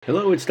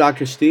Hello, it's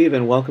Dr. Steve,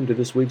 and welcome to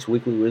this week's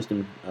Weekly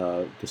Wisdom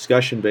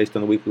discussion based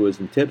on the Weekly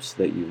Wisdom tips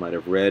that you might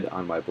have read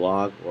on my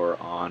blog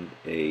or on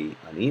an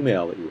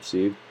email that you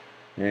received.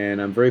 And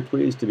I'm very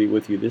pleased to be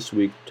with you this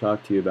week to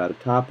talk to you about a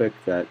topic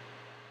that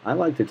I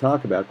like to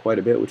talk about quite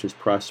a bit, which is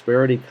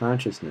prosperity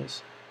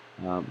consciousness.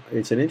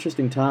 It's an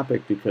interesting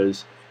topic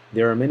because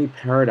there are many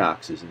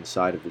paradoxes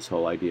inside of this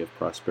whole idea of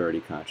prosperity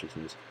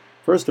consciousness.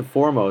 First and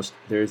foremost,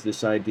 there's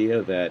this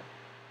idea that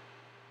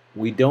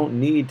we don't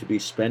need to be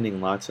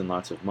spending lots and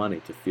lots of money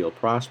to feel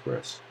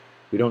prosperous.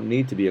 We don't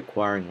need to be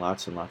acquiring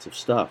lots and lots of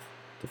stuff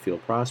to feel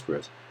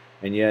prosperous.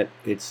 And yet,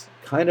 it's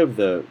kind of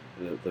the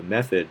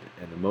method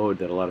and the mode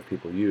that a lot of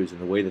people use, and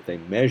the way that they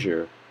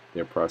measure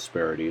their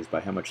prosperity is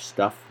by how much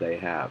stuff they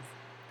have.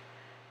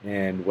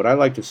 And what I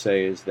like to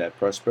say is that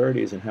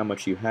prosperity isn't how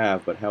much you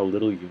have, but how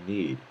little you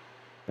need.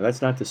 Now,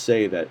 that's not to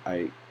say that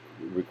I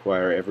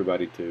require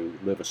everybody to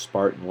live a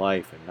Spartan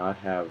life and not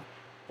have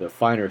the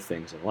finer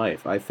things in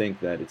life. I think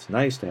that it's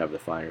nice to have the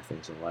finer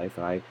things in life,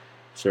 and I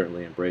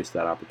certainly embrace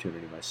that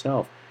opportunity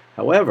myself.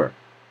 However,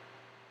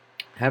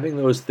 having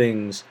those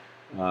things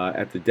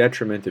at the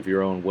detriment of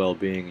your own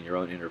well-being and your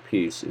own inner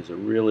peace is a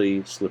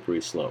really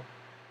slippery slope.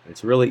 And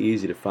it's really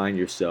easy to find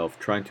yourself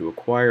trying to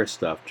acquire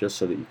stuff just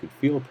so that you can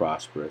feel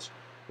prosperous,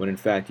 when in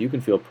fact you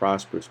can feel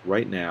prosperous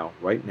right now,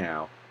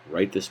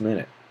 right this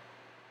minute.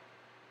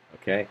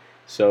 Okay?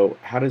 So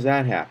how does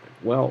that happen?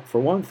 Well, for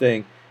one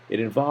thing, it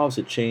involves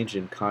a change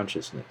in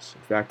consciousness.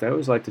 In fact, I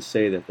always like to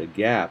say that the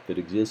gap that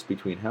exists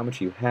between how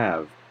much you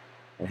have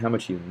and how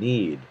much you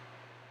need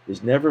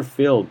is never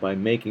filled by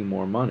making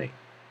more money.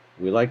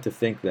 We like to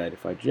think that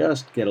if I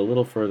just get a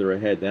little further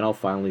ahead, then I'll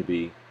finally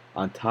be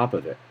on top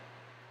of it.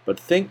 But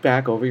think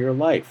back over your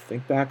life.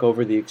 Think back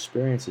over the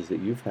experiences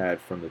that you've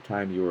had from the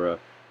time you were a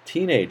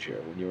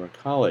teenager, when you were in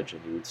college,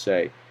 and you would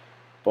say,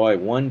 boy,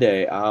 one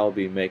day I'll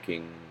be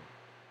making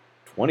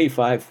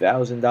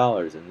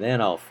 $25,000, and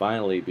then I'll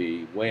finally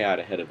be way out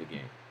ahead of the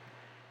game.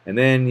 And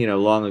then,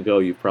 long ago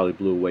you probably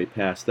blew way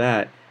past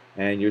that,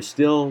 and you're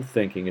still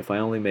thinking, if I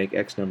only make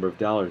X number of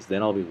dollars,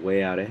 then I'll be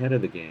way out ahead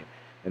of the game.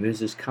 And there's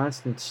this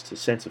constant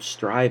sense of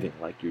striving,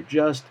 like you're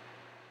just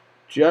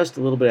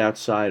a little bit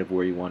outside of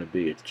where you want to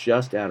be. It's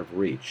just out of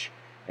reach,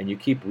 and you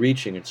keep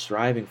reaching and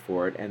striving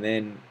for it, and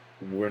then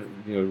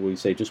we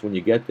say just when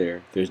you get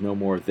there, there's no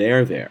more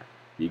there.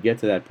 You get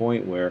to that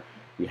point where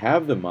you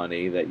have the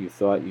money that you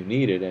thought you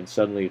needed, and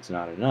suddenly it's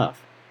not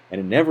enough. And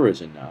it never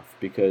is enough,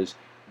 because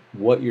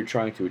what you're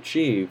trying to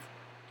achieve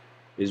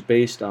is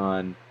based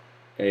on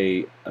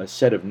a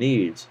set of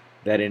needs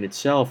that in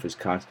itself is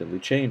constantly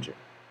changing.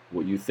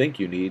 What you think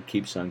you need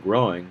keeps on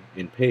growing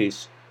in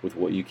pace with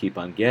what you keep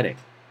on getting.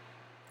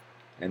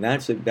 And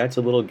that's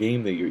a little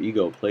game that your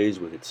ego plays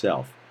with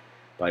itself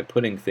by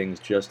putting things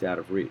just out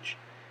of reach.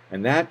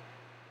 And that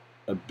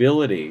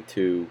ability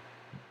to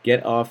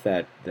get off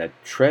that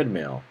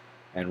treadmill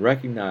and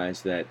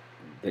recognize that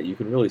you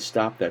can really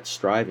stop that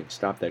striving,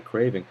 stop that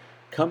craving,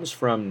 comes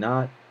from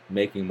not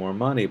making more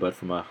money, but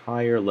from a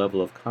higher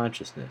level of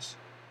consciousness,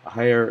 a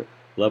higher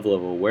level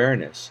of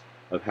awareness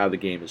of how the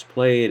game is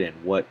played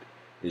and what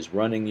is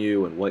running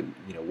you, and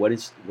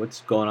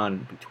what's going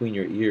on between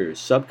your ears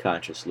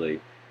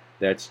subconsciously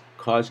that's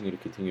causing you to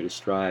continue to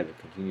strive and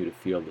continue to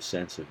feel the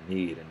sense of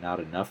need and not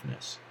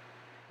enoughness.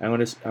 And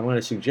I want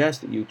to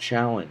suggest that you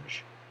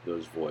challenge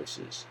those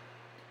voices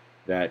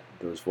that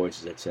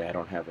say, I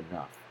don't have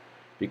enough.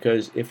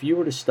 Because if you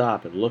were to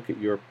stop and look at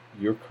your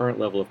current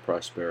level of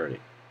prosperity,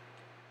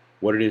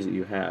 what it is that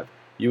you have,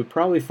 you would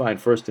probably find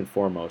first and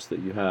foremost that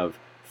you have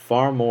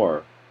far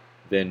more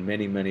than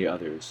many, many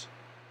others.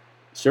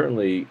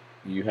 Certainly,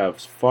 you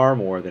have far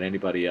more than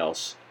anybody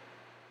else,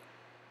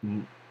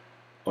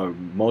 or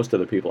most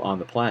other people on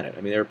the planet.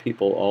 I mean, there are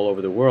people all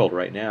over the world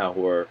right now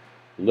who are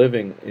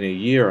living in a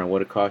year on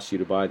what it costs you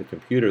to buy the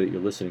computer that you're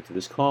listening to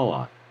this call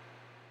on.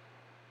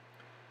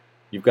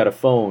 You've got a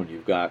phone,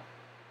 you've got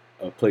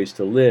a place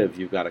to live,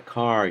 you've got a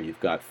car,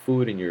 you've got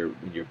food in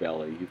your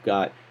belly, you've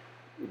got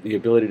the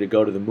ability to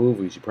go to the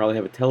movies, you probably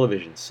have a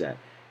television set.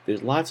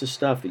 There's lots of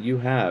stuff that you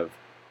have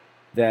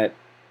that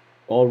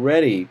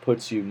already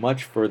puts you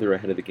much further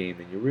ahead of the game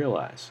than you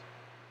realize.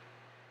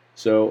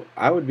 So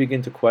I would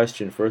begin to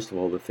question, first of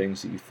all, the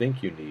things that you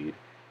think you need,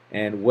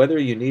 and whether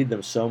you need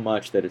them so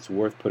much that it's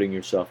worth putting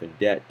yourself in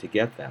debt to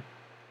get them.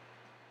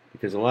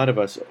 Because a lot of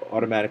us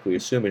automatically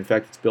assume, in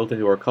fact, it's built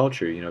into our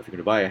culture, if you're going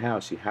to buy a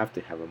house, you have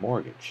to have a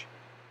mortgage.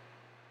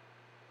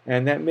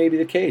 And that may be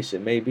the case. It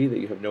may be that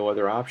you have no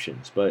other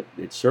options, but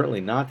it's certainly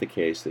not the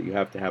case that you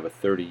have to have a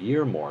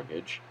 30-year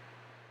mortgage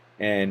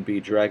and be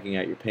dragging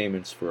out your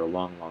payments for a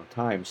long, long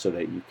time so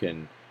that you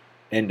can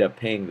end up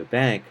paying the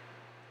bank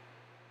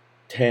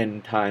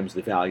 10 times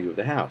the value of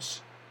the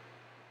house.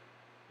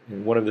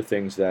 And one of the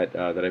things that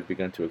I've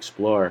begun to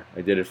explore,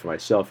 I did it for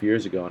myself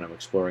years ago, and I'm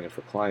exploring it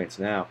for clients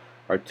now,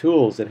 are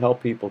tools that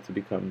help people to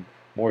become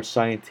more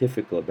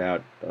scientific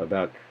about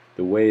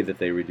the way that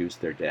they reduce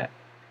their debt.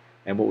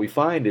 And what we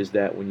find is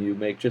that when you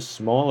make just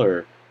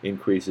smaller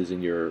increases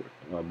in your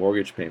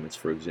mortgage payments,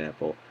 for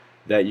example,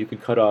 that you can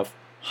cut off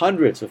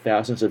hundreds of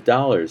thousands of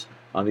dollars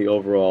on the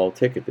overall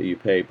ticket that you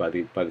pay by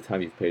the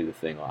time you've paid the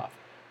thing off.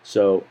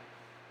 So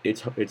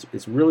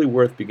it's really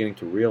worth beginning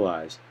to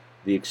realize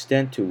the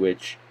extent to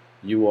which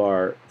you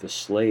are the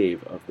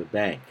slave of the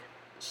bank,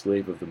 the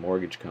slave of the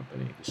mortgage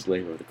company, the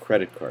slave of the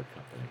credit card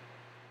company.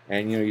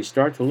 And you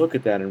start to look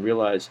at that and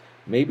realize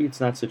maybe it's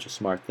not such a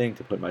smart thing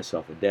to put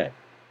myself in debt.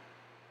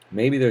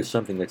 Maybe there's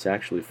something that's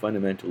actually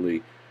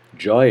fundamentally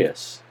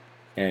joyous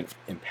and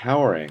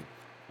empowering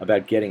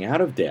about getting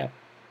out of debt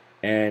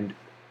and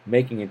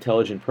making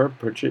intelligent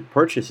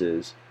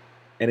purchases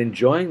and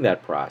enjoying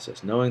that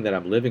process, knowing that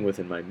I'm living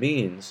within my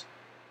means,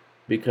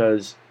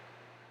 because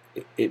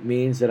it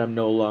means that I'm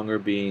no longer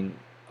being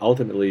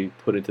ultimately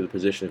put into the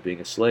position of being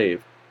a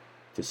slave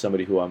to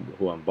somebody who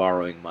I'm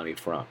borrowing money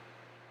from,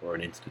 or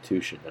an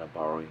institution that I'm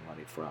borrowing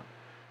money from.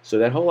 So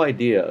that whole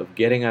idea of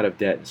getting out of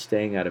debt and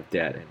staying out of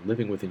debt and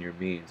living within your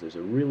means is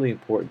a really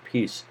important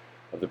piece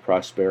of the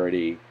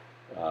prosperity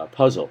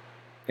puzzle.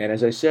 And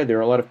as I said, there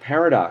are a lot of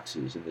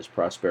paradoxes in this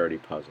prosperity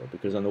puzzle,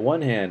 because on the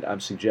one hand,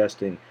 I'm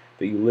suggesting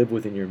that you live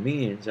within your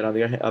means, and on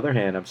the other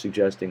hand, I'm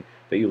suggesting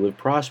that you live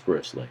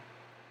prosperously.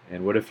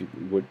 And what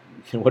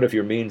if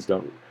your means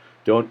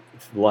don't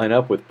line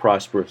up with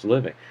prosperous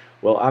living?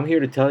 Well, I'm here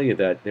to tell you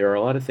that there are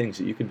a lot of things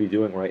that you can be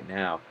doing right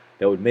now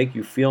that would make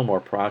you feel more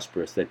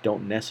prosperous that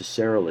don't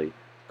necessarily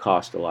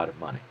cost a lot of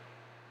money.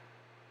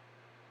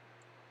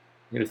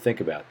 You need to think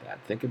about that.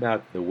 Think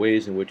about the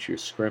ways in which you're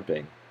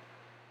scrimping,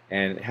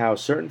 and how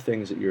certain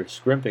things that you're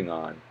scrimping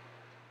on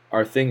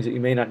are things that you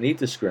may not need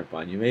to scrimp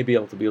on. You may be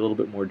able to be a little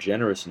bit more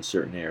generous in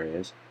certain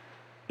areas,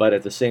 but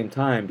at the same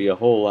time be a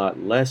whole lot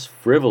less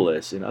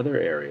frivolous in other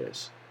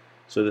areas.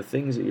 So the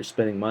things that you're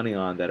spending money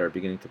on that are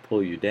beginning to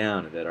pull you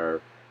down and that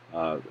are,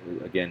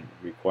 again,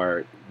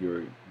 require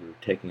you're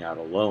taking out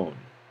a loan,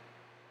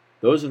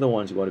 those are the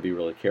ones you want to be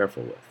really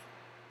careful with.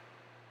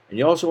 And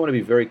you also want to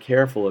be very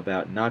careful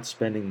about not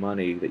spending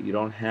money that you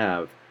don't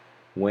have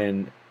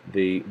when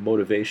the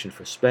motivation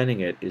for spending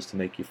it is to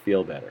make you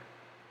feel better.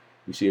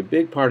 You see, a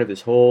big part of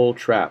this whole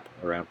trap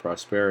around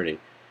prosperity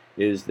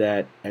is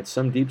that at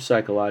some deep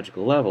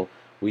psychological level,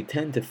 we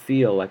tend to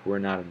feel like we're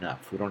not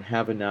enough. We don't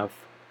have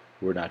enough,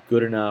 we're not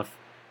good enough,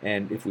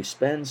 and if we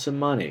spend some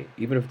money,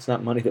 even if it's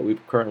not money that we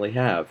currently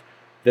have,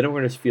 then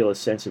we're going to feel a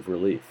sense of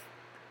relief,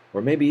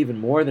 or maybe even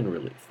more than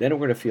relief. Then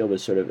we're going to feel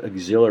this sort of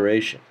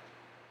exhilaration.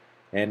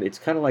 And it's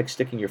kind of like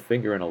sticking your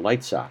finger in a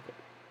light socket.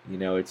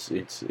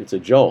 It's a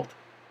jolt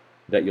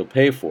that you'll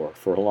pay for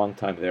a long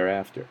time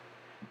thereafter.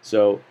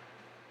 So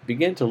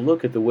begin to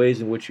look at the ways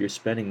in which you're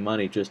spending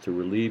money just to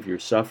relieve your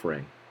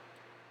suffering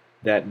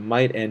that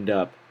might end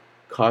up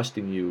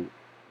costing you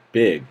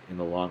big in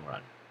the long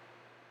run.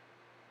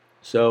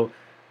 So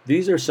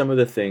these are some of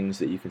the things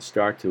that you can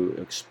start to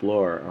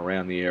explore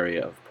around the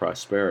area of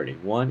prosperity.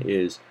 One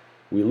is,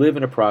 we live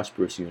in a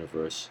prosperous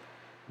universe.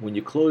 When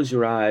you close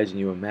your eyes and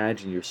you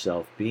imagine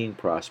yourself being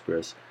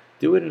prosperous,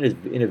 do it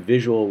in a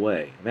visual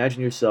way.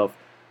 Imagine yourself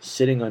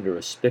sitting under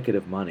a spigot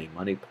of money,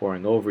 money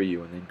pouring over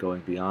you and then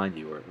going beyond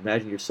you. Or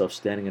imagine yourself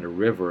standing in a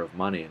river of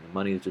money and the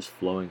money is just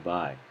flowing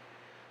by.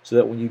 So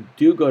that when you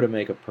do go to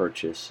make a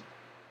purchase,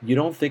 you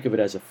don't think of it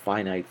as a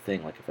finite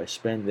thing, like if I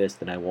spend this,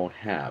 then I won't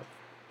have.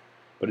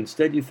 But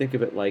instead you think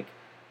of it like,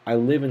 I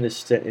live in this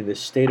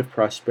state of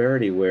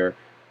prosperity where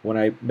when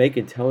I make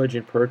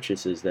intelligent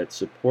purchases that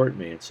support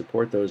me and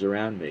support those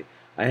around me,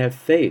 I have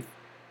faith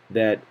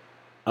that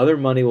other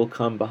money will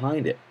come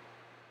behind it.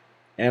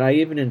 And I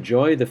even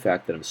enjoy the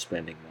fact that I'm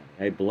spending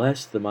money. I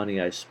bless the money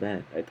I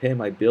spend. I pay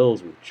my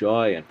bills with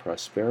joy and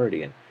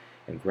prosperity and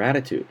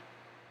gratitude.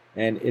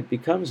 And it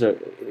becomes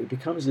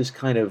this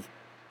kind of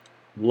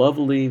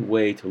lovely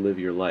way to live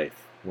your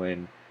life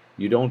when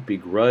you don't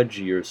begrudge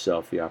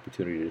yourself the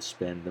opportunity to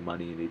spend the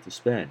money you need to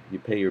spend. You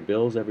pay your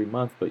bills every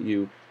month, but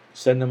you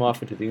send them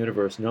off into the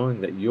universe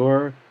knowing that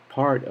you're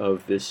part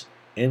of this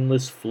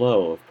endless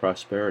flow of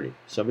prosperity.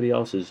 Somebody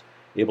else is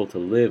able to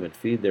live and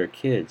feed their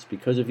kids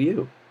because of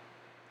you.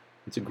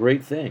 It's a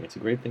great thing. It's a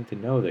great thing to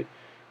know that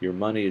your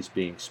money is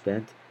being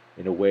spent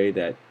in a way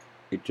that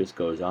it just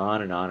goes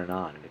on and on and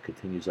on, and it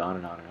continues on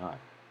and on and on.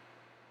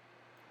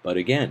 But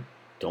again,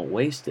 don't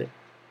waste it.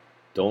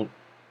 Don't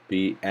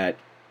be a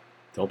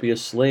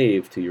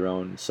slave to your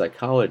own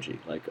psychology.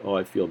 Like, oh,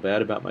 I feel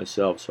bad about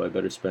myself, so I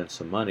better spend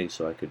some money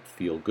so I could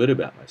feel good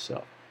about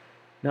myself.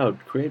 No,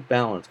 create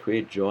balance,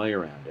 create joy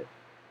around it,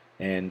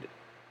 and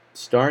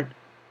start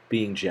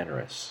being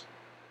generous.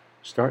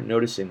 Start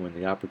noticing when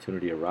the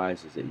opportunity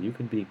arises that you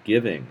can be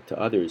giving to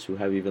others who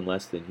have even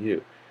less than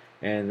you.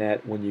 And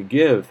that when you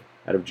give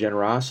out of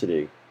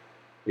generosity,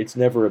 it's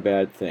never a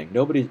bad thing.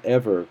 Nobody's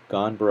ever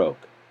gone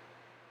broke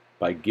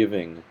by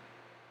giving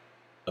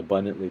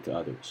abundantly to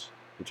others.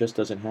 It just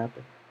doesn't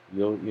happen.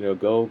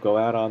 Go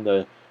out on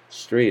the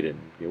street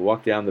and you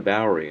walk down the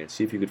Bowery and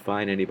see if you could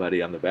find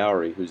anybody on the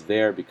Bowery who's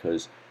there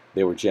because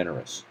they were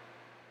generous.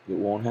 It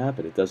won't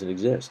happen. It doesn't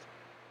exist.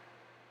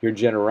 Your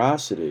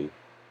generosity,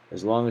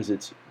 as long as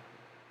it's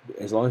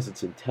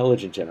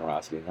intelligent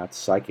generosity, not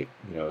psychic,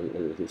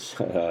 what's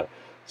what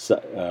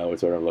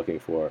I'm looking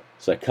for,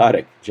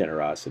 psychotic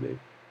generosity,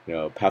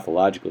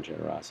 pathological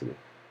generosity.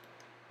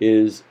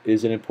 is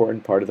an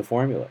important part of the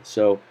formula.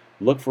 So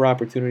look for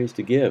opportunities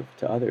to give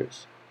to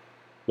others.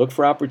 Look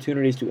for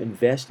opportunities to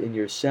invest in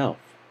yourself.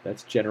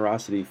 That's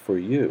generosity for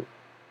you.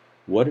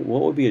 What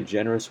would be a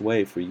generous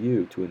way for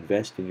you to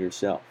invest in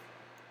yourself?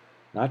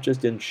 Not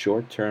just in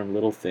short-term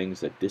little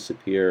things that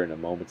disappear in a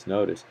moment's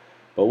notice,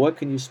 but what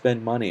can you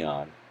spend money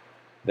on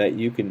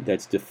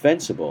that's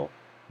defensible,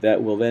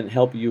 that will then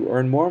help you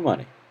earn more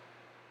money?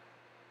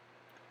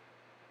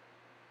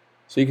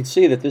 So you can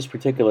see that this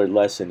particular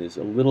lesson is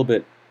a little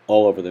bit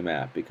all over the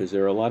map because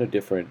there are a lot of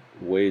different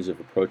ways of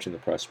approaching the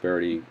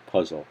prosperity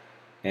puzzle,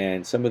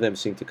 and some of them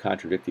seem to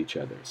contradict each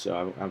other.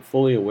 So I'm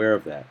fully aware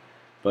of that.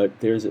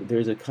 But there's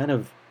a kind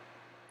of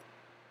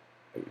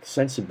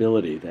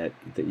sensibility that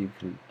you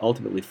can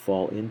ultimately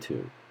fall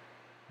into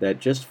that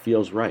just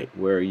feels right,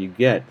 where you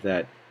get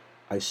that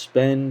I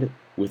spend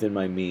within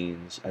my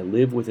means, I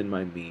live within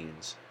my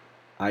means,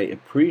 I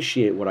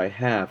appreciate what I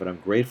have, and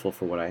I'm grateful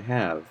for what I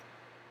have,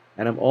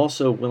 and I'm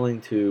also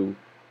willing to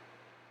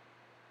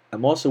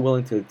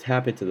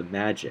tap into the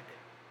magic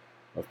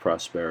of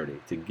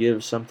prosperity, to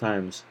give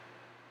sometimes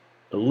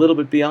a little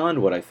bit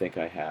beyond what I think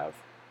I have,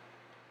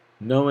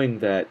 knowing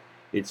that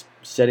it's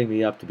setting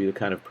me up to be the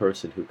kind of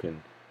person who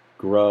can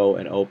grow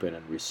and open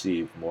and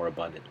receive more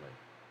abundantly.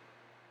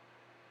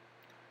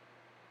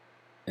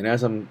 And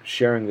as I'm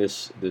sharing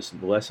this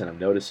lesson, I'm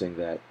noticing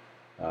that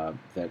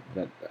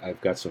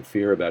I've got some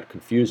fear about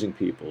confusing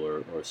people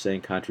or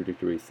saying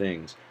contradictory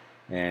things,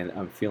 and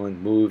I'm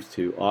feeling moved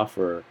to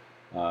offer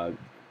a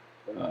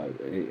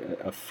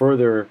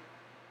further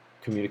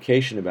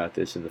communication about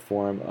this in the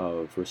form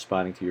of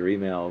responding to your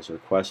emails or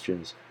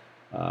questions,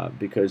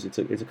 because it's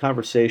a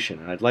conversation,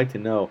 and I'd like to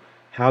know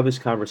how this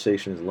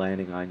conversation is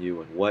landing on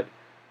you, and what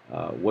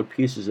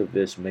pieces of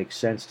this make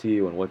sense to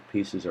you and what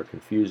pieces are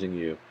confusing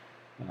you.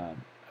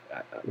 Um,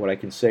 what I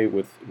can say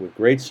with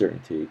great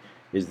certainty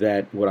is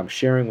that what I'm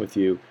sharing with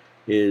you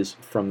is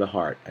from the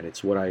heart, and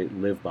it's what I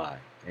live by,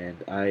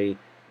 and I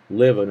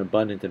live an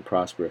abundant and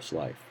prosperous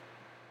life.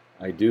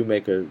 I do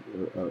make a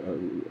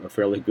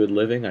fairly good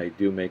living. I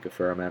do make a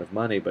fair amount of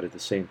money, but at the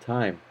same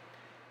time,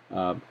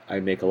 I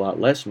make a lot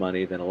less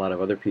money than a lot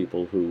of other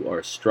people who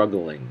are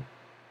struggling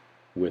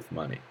with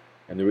money.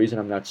 And the reason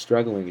I'm not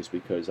struggling is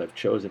because I've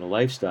chosen a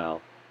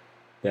lifestyle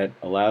that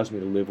allows me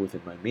to live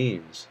within my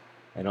means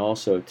and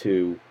also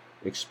to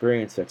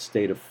experience that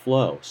state of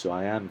flow. So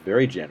I am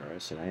very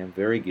generous and I am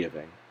very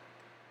giving,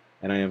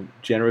 and I am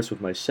generous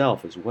with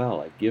myself as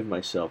well. I give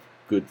myself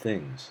good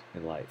things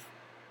in life,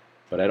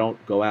 but I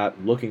don't go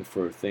out looking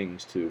for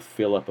things to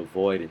fill up a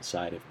void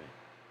inside of me.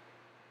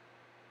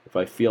 If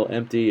I feel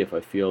empty, if I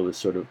feel this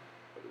sort of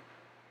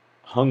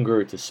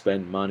hunger to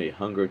spend money,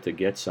 hunger to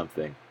get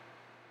something,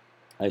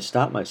 I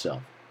stop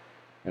myself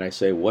and I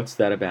say, what's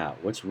that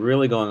about? What's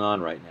really going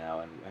on right now?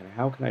 And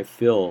how can I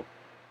fill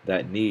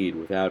that need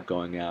without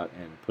going out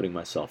and putting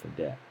myself in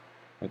debt?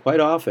 And quite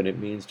often it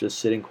means just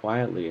sitting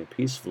quietly and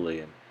peacefully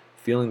and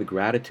feeling the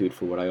gratitude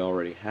for what I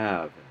already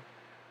have, and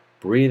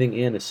breathing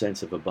in a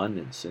sense of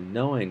abundance and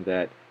knowing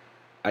that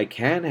I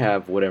can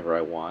have whatever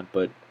I want,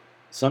 but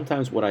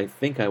sometimes what I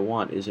think I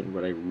want isn't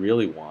what I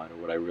really want or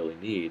what I really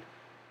need,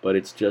 but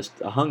it's just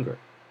a hunger.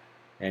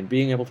 And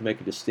being able to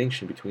make a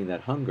distinction between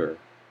that hunger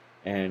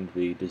and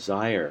the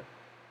desire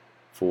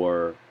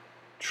for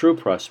true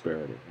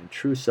prosperity and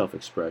true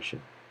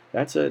self-expression,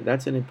 that's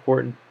an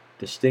important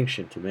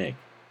distinction to make.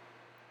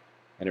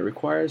 And it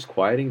requires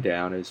quieting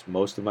down, as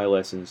most of my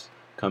lessons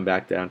come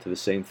back down to the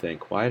same thing,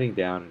 quieting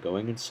down and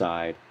going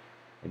inside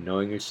and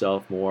knowing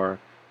yourself more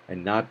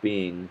and not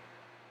being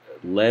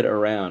led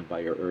around by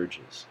your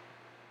urges.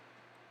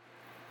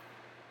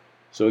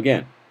 So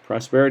again,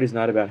 prosperity is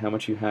not about how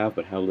much you have,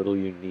 but how little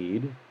you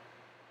need.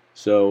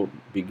 So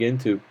begin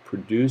to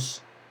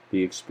produce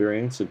the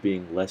experience of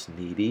being less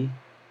needy.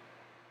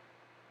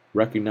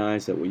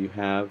 Recognize that what you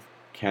have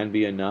can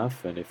be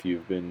enough, and if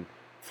you've been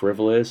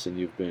frivolous and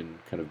you've been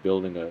kind of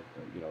building a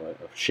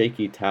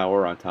shaky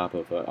tower on top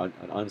of an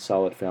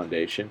unsolid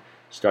foundation,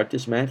 start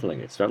dismantling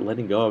it. Start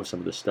letting go of some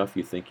of the stuff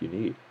you think you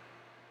need.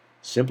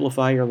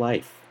 Simplify your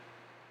life.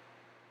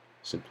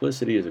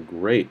 Simplicity is a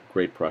great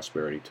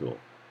prosperity tool.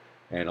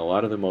 And a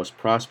lot of the most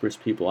prosperous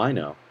people I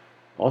know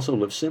also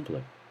live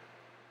simply.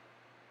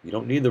 You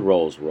don't need the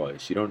Rolls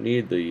Royce. You don't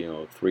need the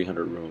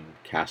 300-room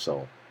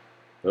castle.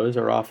 Those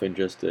are often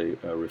just a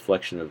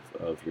reflection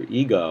of your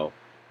ego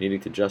needing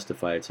to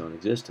justify its own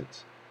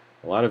existence.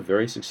 A lot of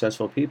very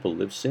successful people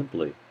live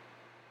simply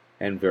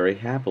and very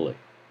happily.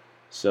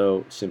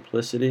 So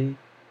simplicity,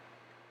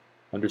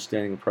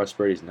 understanding that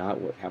prosperity is not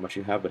how much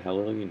you have, but how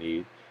little you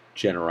need.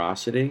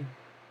 Generosity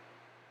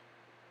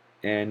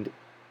and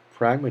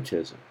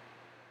pragmatism.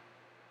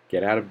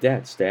 Get out of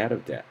debt, stay out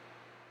of debt,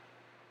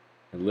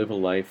 and live a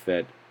life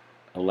that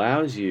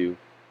allows you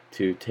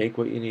to take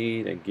what you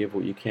need and give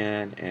what you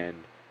can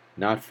and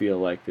not feel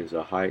like there's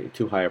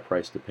too high a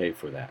price to pay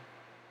for that.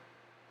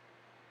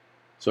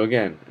 So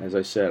again, as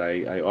I said,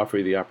 I offer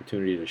you the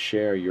opportunity to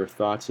share your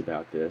thoughts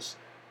about this.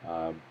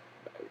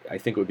 I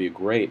think it would be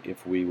great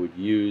if we would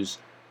use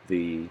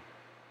the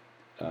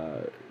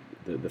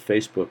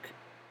Facebook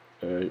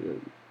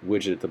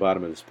widget at the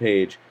bottom of this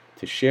page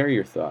to share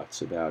your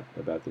thoughts about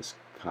this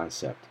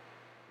concept,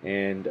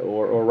 and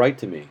or write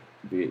to me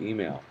via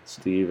email,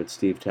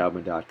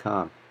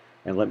 steve@stevetaubman.com,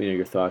 and let me know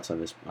your thoughts on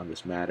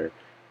this matter.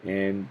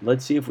 And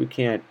let's see if we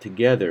can't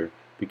together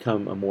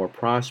become a more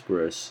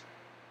prosperous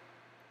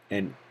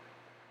and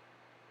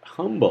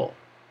humble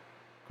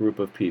group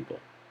of people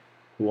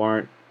who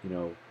aren't,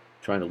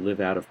 trying to live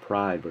out of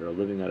pride, but are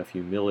living out of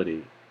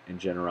humility and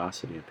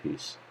generosity and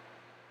peace.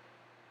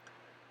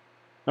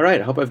 All right,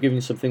 I hope I've given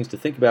you some things to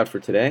think about for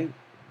today.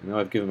 I know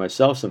I've given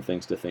myself some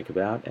things to think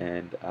about,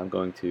 and I'm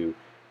going to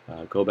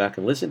go back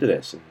and listen to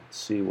this and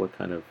see what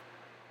kind of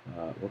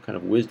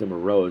wisdom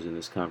arose in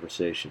this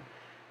conversation.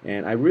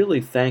 And I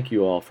really thank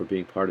you all for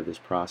being part of this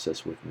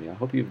process with me. I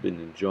hope you've been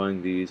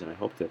enjoying these, and I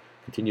hope to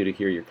continue to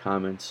hear your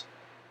comments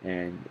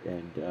and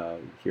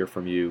hear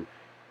from you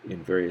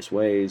in various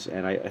ways.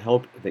 And I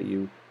hope that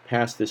you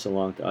pass this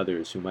along to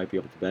others who might be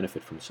able to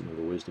benefit from some of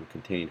the wisdom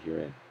contained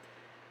herein.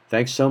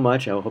 Thanks so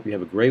much. I hope you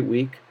have a great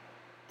week.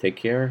 Take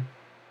care.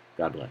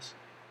 God bless.